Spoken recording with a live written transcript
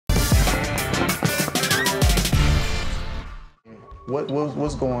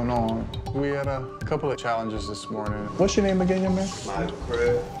What's going on? We had a couple of challenges this morning. What's your name again, young man? Michael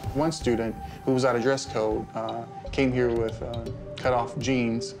Craig. One student who was out of dress code came here with cut-off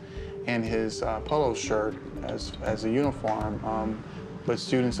jeans and his polo shirt as a uniform. But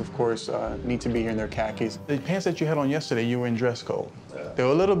students, of course, need to be here in their khakis. The pants that you had on yesterday, you were in dress code. Yeah. They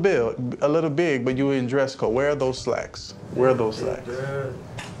were a little big, but you were in dress code. Where are those slacks? Where are those slacks?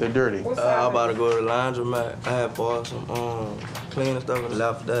 They're dirty. I'm about to go to the laundromat. I had bought some cleaning stuff and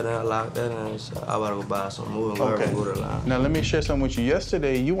left that in, locked that in. So I about to go buy some more and go to the laundry. Now let me share something with you.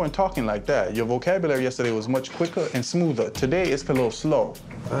 Yesterday, you weren't talking like that. Your vocabulary yesterday was much quicker and smoother. Today, it's a little slow.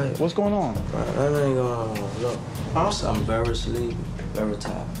 Right. What's going on? That ain't going on. Look, I'm very sleepy, very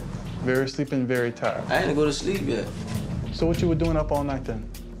tired. Very sleeping, very tired. I ain't go to sleep yet. So what you were doing up all night then?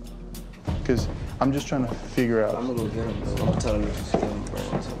 Because I'm just trying to figure out. I'm gonna go get them. I'm gonna tell them to get them.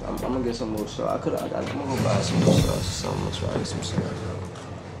 I'm gonna get some more sauce. I'm gonna go buy some more sauce or something. Let's try to get some sauce.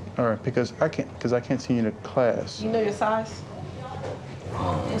 All right, because I can't see you in the class. You know your size?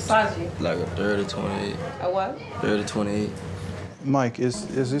 What size are you? Like a 30, 28. A what? 30, 28. Mike, is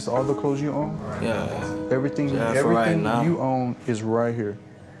this all the clothes you own? Yeah. Everything right now. you own is right here.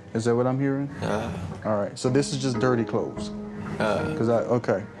 Is that what I'm hearing? Yeah. All right, so this is just dirty clothes. Yeah.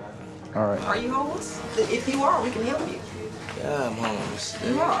 Okay. All right. Are you homeless? If you are, we can help you. Yeah, I'm homeless.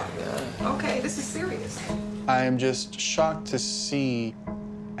 You are? Yeah. Okay, this is serious. I am just shocked to see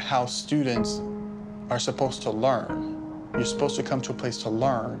how students are supposed to learn. You're supposed to come to a place to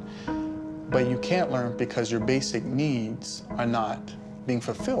learn, but you can't learn because your basic needs are not being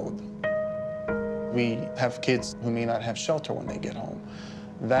fulfilled. We have kids who may not have shelter when they get home.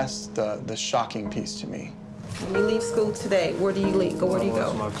 That's the shocking piece to me. When you leave school today, where do you leave? Where do you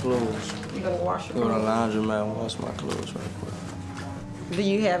go? Wash my clothes. You're gonna wash your Go to the clothes? laundromat and wash my clothes right quick. Do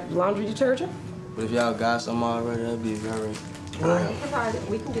you have laundry detergent? But if y'all got some already, that'd be very We'll provide it.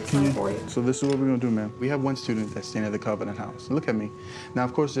 We can get some for you. So this is what we're gonna do, man. We have one student that's staying at the Covenant House. Look at me. Now,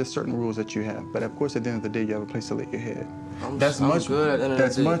 of course, there's certain rules that you have, but of course, at the end of the day, you have a place to lay your head. I'm That's good much at the end of the day.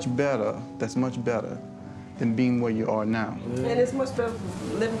 That's much better than being where you are now. And it's much better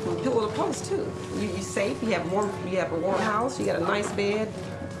living from pillow to post too. You're safe. You have a warm house. You got a nice bed,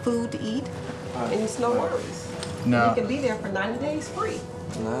 food to eat, and it's no worries. Now, You can be there for 90 days free.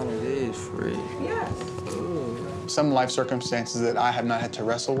 90 days free. Yes. Ooh. some life circumstances that I have not had to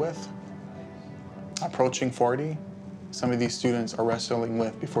wrestle with, approaching 40, some of these students are wrestling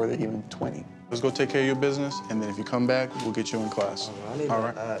with before they're even 20. Let's go take care of your business, and then if you come back, we'll get you in class. All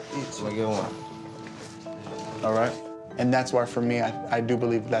right? Each. Get one. All right? And that's why, for me, I do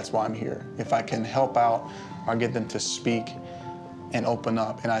believe that's why I'm here. If I can help out or get them to speak and open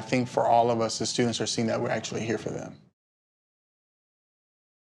up. And I think for all of us, the students are seeing that we're actually here for them.